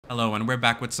Hello, and we're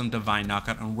back with some Divine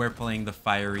Knockout, and we're playing the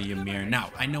fiery Ymir.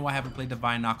 Now, I know I haven't played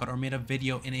Divine Knockout or made a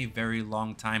video in a very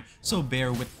long time, so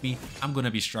bear with me. I'm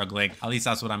gonna be struggling. At least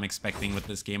that's what I'm expecting with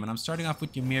this game, and I'm starting off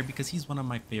with Ymir because he's one of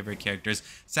my favorite characters.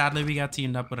 Sadly, we got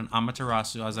teamed up with an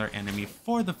Amaterasu as our enemy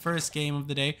for the first game of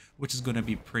the day, which is gonna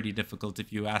be pretty difficult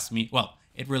if you ask me. Well,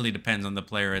 it really depends on the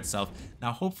player itself.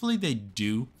 Now, hopefully they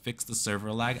do fix the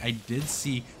server lag. I did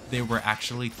see they were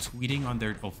actually tweeting on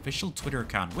their official Twitter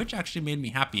account, which actually made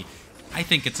me happy. I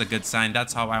think it's a good sign.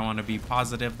 That's how I want to be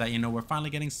positive that, we're finally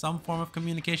getting some form of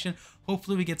communication.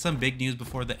 Hopefully we get some big news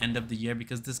before the end of the year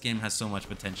because this game has so much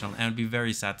potential and it would be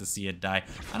very sad to see it die.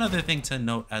 Another thing to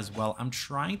note as well, I'm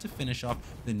trying to finish off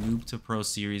the Noob to Pro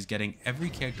series, getting every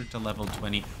character to level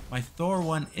 20. My Thor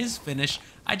one is finished.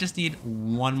 I just need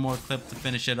one more clip to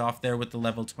finish it off there with the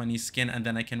level 20 skin, and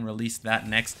then I can release that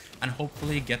next and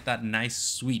hopefully get that nice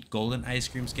sweet golden ice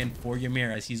cream skin for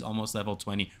Ymir as he's almost level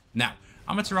 20. Now,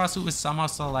 Amaterasu is somehow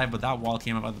still alive, but that wall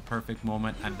came up at the perfect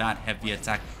moment, and that heavy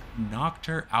attack knocked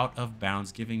her out of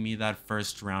bounds, giving me that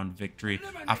first round victory.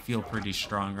 I feel pretty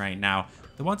strong right now.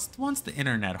 Once the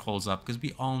internet holds up, because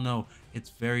we all know it's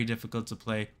very difficult to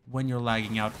play when you're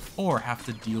lagging out or have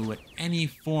to deal with any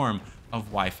form of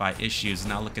Wi-Fi issues.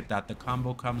 Now look at that, the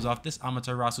combo comes off. This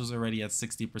Amaterasu is already at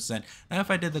 60%. Now if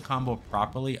I did the combo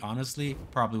properly, honestly,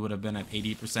 probably would have been at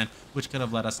 80%, which could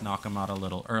have let us knock him out a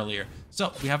little earlier.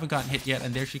 So we haven't gotten hit yet,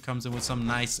 and there she comes in with some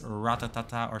nice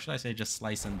ratatata, or should I say just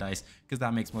slice and dice, because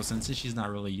that makes more sense since she's not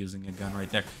really using a gun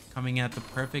right there. Coming in at the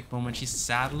perfect moment, she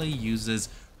sadly uses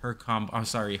her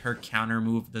her counter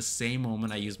move the same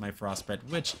moment I use my frostbite,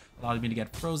 which allowed me to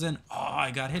get frozen. Oh, I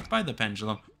got hit by the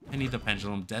pendulum. I need the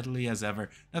pendulum, deadly as ever.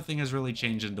 Nothing has really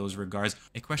changed in those regards.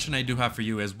 A question I do have for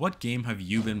you is, what game have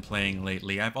you been playing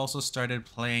lately? I've also started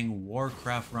playing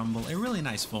Warcraft Rumble, a really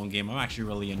nice phone game. I'm actually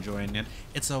really enjoying it.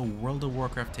 It's a World of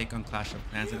Warcraft take on Clash of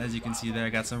Clans, and as you can see there, I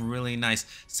got some really nice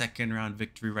second round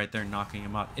victory right there, knocking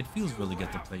him out. It feels really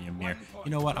good to play Ymir. You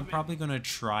know what? I'm probably gonna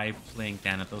try playing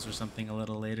Thanatos or something a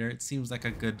little later. It seems like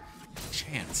a good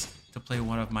chance to play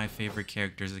one of my favorite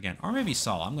characters again, or maybe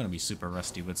Saul. I'm gonna be super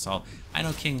rusty with Saul. I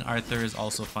know King Arthur is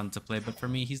also fun to play, but for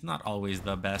me, he's not always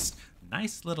the best.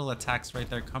 Nice little attacks right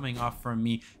there coming off from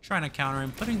me, trying to counter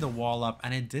him, putting the wall up,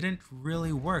 and it didn't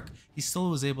really work. He still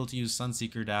was able to use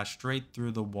Sunseeker Dash straight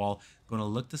through the wall. Gonna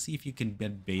look to see if you can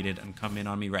get baited and come in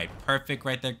on me. Right, perfect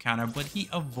right there counter, but he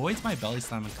avoids my belly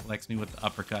slam and collects me with the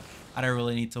uppercut. I don't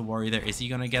really need to worry there. Is he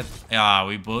gonna get...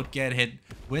 we both get hit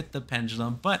with the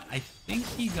pendulum, but I think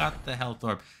he got the health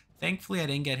orb. Thankfully, I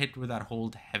didn't get hit with that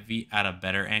hold heavy at a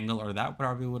better angle, or that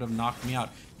probably would have knocked me out.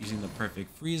 Using the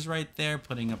perfect freeze right there,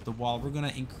 putting up the wall. We're going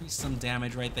to increase some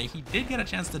damage right there. He did get a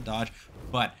chance to dodge,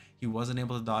 but he wasn't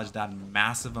able to dodge that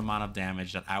massive amount of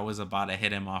damage that I was about to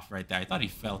hit him off right there. I thought he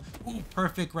fell. Ooh,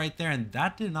 perfect right there, and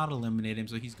that did not eliminate him,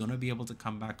 so he's going to be able to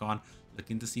come back on.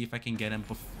 Looking to see if I can get him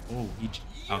before...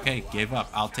 Oh, okay, gave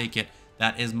up. I'll take it.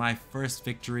 That is my first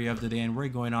victory of the day, and we're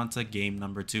going on to game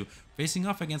number 2. Facing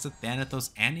off against a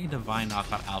Thanatos and a Divine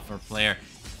Knockout Alpha player,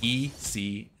 EGS.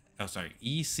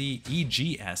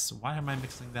 Why am I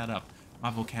mixing that up? My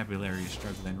vocabulary is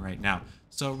struggling right now.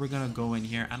 So we're going to go in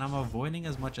here, and I'm avoiding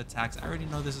as much attacks. I already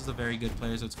know this is a very good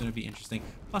player, so it's going to be interesting.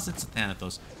 Plus, it's a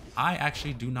Thanatos. I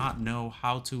actually do not know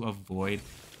how to avoid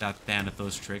that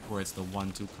Thanatos trick where it's the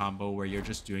 1-2 combo where you're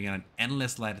just doing an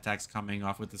endless light attacks coming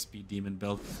off with the speed demon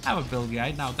build. I have a build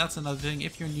guide. Now that's another thing.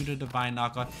 If you're new to Divine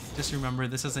Knockout, just remember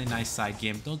this is a nice side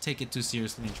game. Don't take it too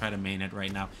seriously and try to main it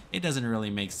right now. It doesn't really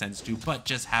make sense to, but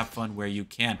just have fun where you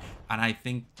can. And I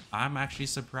think I'm actually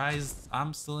surprised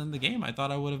I'm still in the game. I thought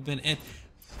I would have been it.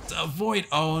 To avoid.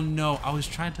 Oh no, I was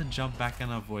trying to jump back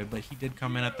and avoid, but he did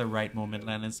come in at the right moment,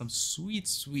 landing some sweet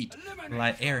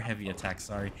light air heavy attack,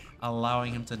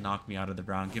 allowing him to knock me out of the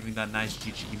ground, giving that nice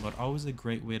GG emote. Always a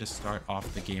great way to start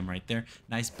off the game right there.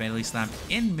 Nice belly slam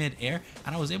in mid-air,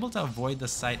 and I was able to avoid the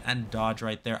sight and dodge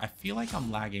right there. I feel like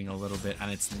I'm lagging a little bit and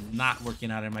it's not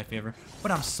working out in my favor, but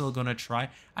I'm still gonna try.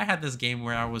 I had this game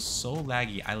where I was so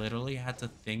laggy, I literally had to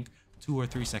think 2 or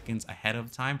 3 seconds ahead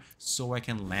of time so I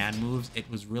can land moves. It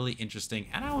was really interesting,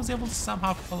 and I was able to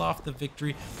somehow pull off the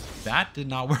victory. That did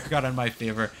not work out in my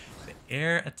favor. The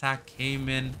air attack came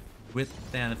in with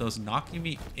Thanatos, knocking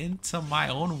me into my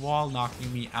own wall,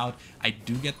 knocking me out. I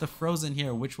do get the frozen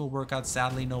here, which will work out.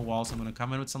 Sadly, no wall, so I'm going to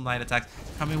come in with some light attacks,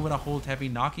 come in with a hold heavy,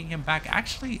 knocking him back,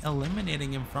 actually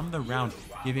eliminating him from the round,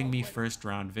 giving me first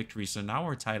round victory. So now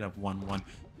we're tied up 1-1,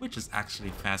 which is actually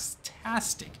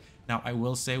fantastic. Now, I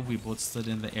will say we both stood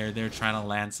in the air there trying to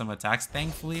land some attacks.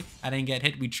 Thankfully, I didn't get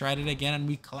hit. We tried it again and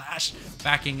we clashed,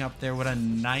 backing up there with a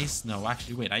nice... No,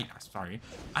 actually, wait, sorry.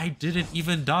 I didn't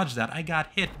even dodge that. I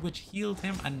got hit, which healed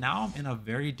him, and now I'm in a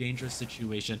very dangerous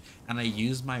situation, and I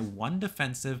used my one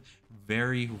defensive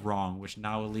very wrong, which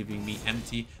now is leaving me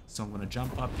empty. So I'm going to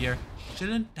jump up here.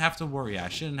 Shouldn't have to worry. I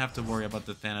shouldn't have to worry about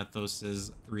the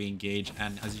Thanatos' re-engage.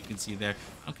 And as you can see there,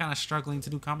 I'm kind of struggling to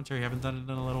do commentary. I haven't done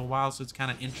it in a little while, so it's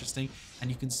kind of interesting. And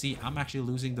you can see I'm actually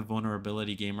losing the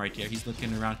vulnerability game right here. He's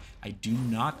looking around. I do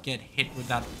not get hit with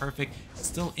that perfect.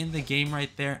 Still in the game right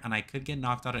there, and I could get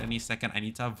knocked out at any second. I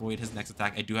need to avoid his next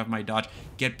attack. I do have my dodge.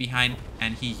 Get behind,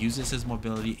 and he uses his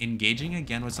mobility, engaging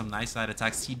again with some nice side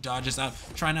attacks. He dodges out,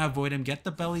 trying to avoid him, get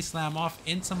the belly slam off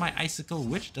into my icicle,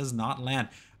 which does not land.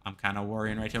 I'm kind of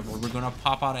worrying right here, but we're going to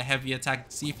pop out a heavy attack.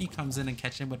 See if he comes in and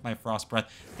catch him with my frost breath.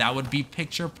 That would be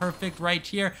picture perfect right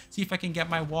here. See if I can get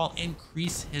my wall,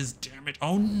 increase his damage.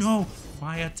 Oh no,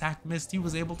 my attack missed. He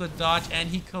was able to dodge and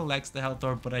he collects the health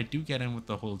orb, but I do get in with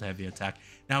the hold heavy attack.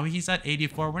 Now he's at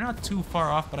 84. We're not too far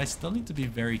off, but I still need to be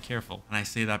very careful. And I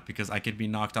say that because I could be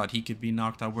knocked out. He could be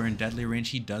knocked out. We're in deadly range.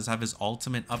 He does have his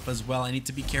ultimate up as well. I need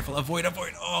to be careful. Avoid,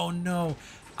 avoid. Oh no.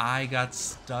 I got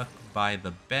stuck by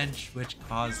the bench, which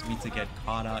caused me to get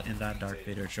caught out in that Dark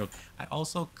Vader choke. I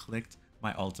also clicked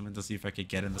my ultimate to see if I could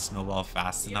get in the snowball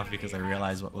fast enough because I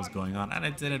realized what was going on, and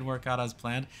it didn't work out as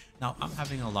planned. Now, I'm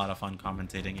having a lot of fun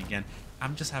commentating again.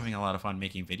 I'm just having a lot of fun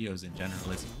making videos in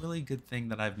general. It's a really good thing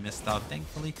that I've missed out.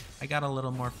 Thankfully, I got a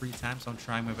little more free time, so I'm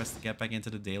trying my best to get back into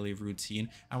the daily routine.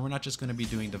 And we're not just going to be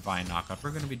doing Divine Knockout.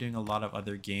 We're going to be doing a lot of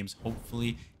other games,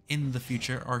 hopefully, in the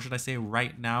future, or should I say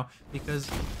right now, because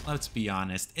let's be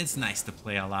honest, it's nice to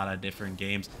play a lot of different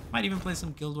games. Might even play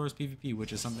some Guild Wars PvP,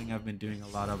 which is something I've been doing a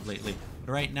lot of lately.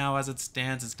 But right now, as it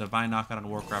stands, it's Divine Knockout on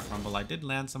Warcraft Rumble. I did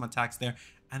land some attacks there,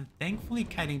 and thankfully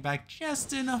kiting back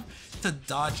just enough to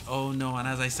dodge. Oh no, and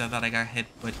as I said that, I got hit,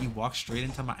 but he walked straight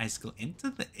into my icicle,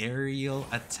 into the aerial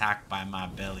attack by my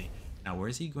belly. Now, where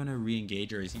is he going to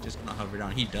re-engage, or is he just going to hover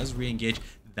down? He does re-engage.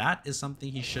 That is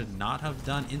something he should not have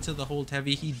done. Into the hold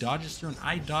heavy. He dodges through and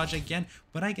I dodge again,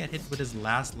 but I get hit with his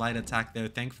last light attack there.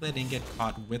 Thankfully, I didn't get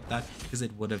caught with that because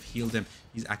it would have healed him.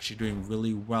 He's actually doing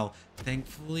really well.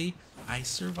 Thankfully, I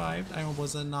survived. I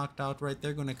wasn't knocked out right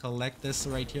there. Going to collect this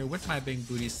right here with my big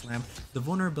booty slam. The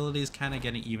vulnerability is kind of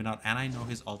getting even out, and I know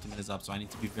his ultimate is up, so I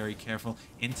need to be very careful.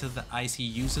 Into the ice. He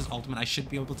uses ultimate. I should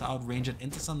be able to outrange it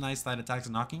into some nice light attacks,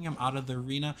 knocking him out of the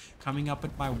arena. Coming up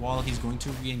at my wall. He's going to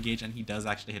re-engage, and he does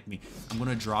actually hit me. I'm going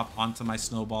to drop onto my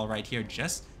snowball right here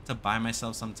just to buy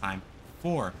myself some time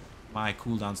for my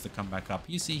cooldowns to come back up.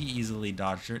 You see he easily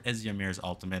dodged it as Ymir's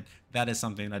ultimate. That is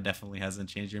something that definitely hasn't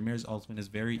changed. Ymir's ultimate is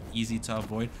very easy to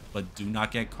avoid, but do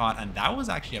not get caught. And that was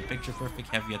actually a picture perfect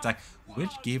heavy attack, which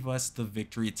gave us the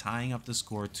victory, tying up the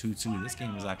score 2-2. This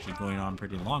game is actually going on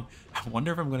pretty long. I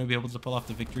wonder if I'm going to be able to pull off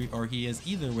the victory, or he is.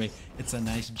 Either way, it's a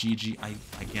nice GG. I,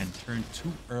 again, turned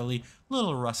too early.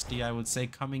 Little rusty, I would say,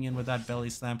 coming in with that belly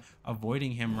slam,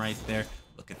 avoiding him right there.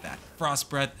 Look at that. Frost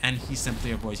breath, and he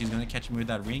simply avoids. He's going to catch me with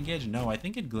that re-engage. No, I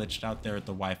think it glitched out there at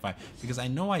the Wi-Fi because I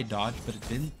know I dodged, but it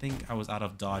didn't think I was out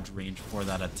of dodge range for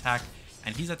that attack.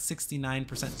 And he's at 69%,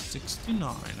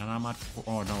 69, and I'm at,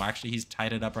 oh no, actually he's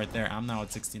tied it up right there. I'm now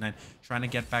at 69, trying to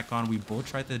get back on. We both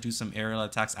tried to do some aerial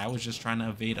attacks. I was just trying to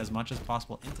evade as much as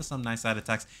possible into some nice side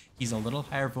attacks. He's a little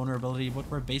higher vulnerability,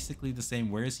 but we're basically the same.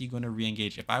 Where is he going to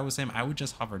re-engage? If I was him, I would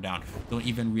just hover down. Don't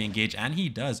even re-engage, and he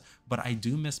does, but I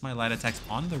do miss my light attacks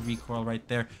on the recoil right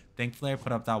there. Thankfully, I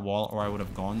put up that wall, or I would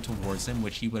have gone towards him,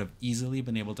 which he would have easily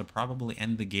been able to probably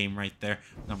end the game right there.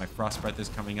 Now, my Frost Breath is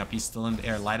coming up. He's still in the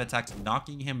air. Light attacks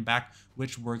knocking him back,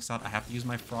 which works out. I have to use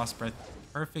my Frost Breath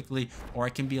perfectly, or I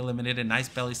can be eliminated. Nice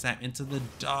belly slam into the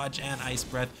dodge and Ice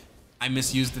Breath. I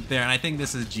misused it there, and I think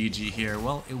this is GG here.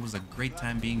 Well, it was a great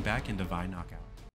time being back in Divine Knockout.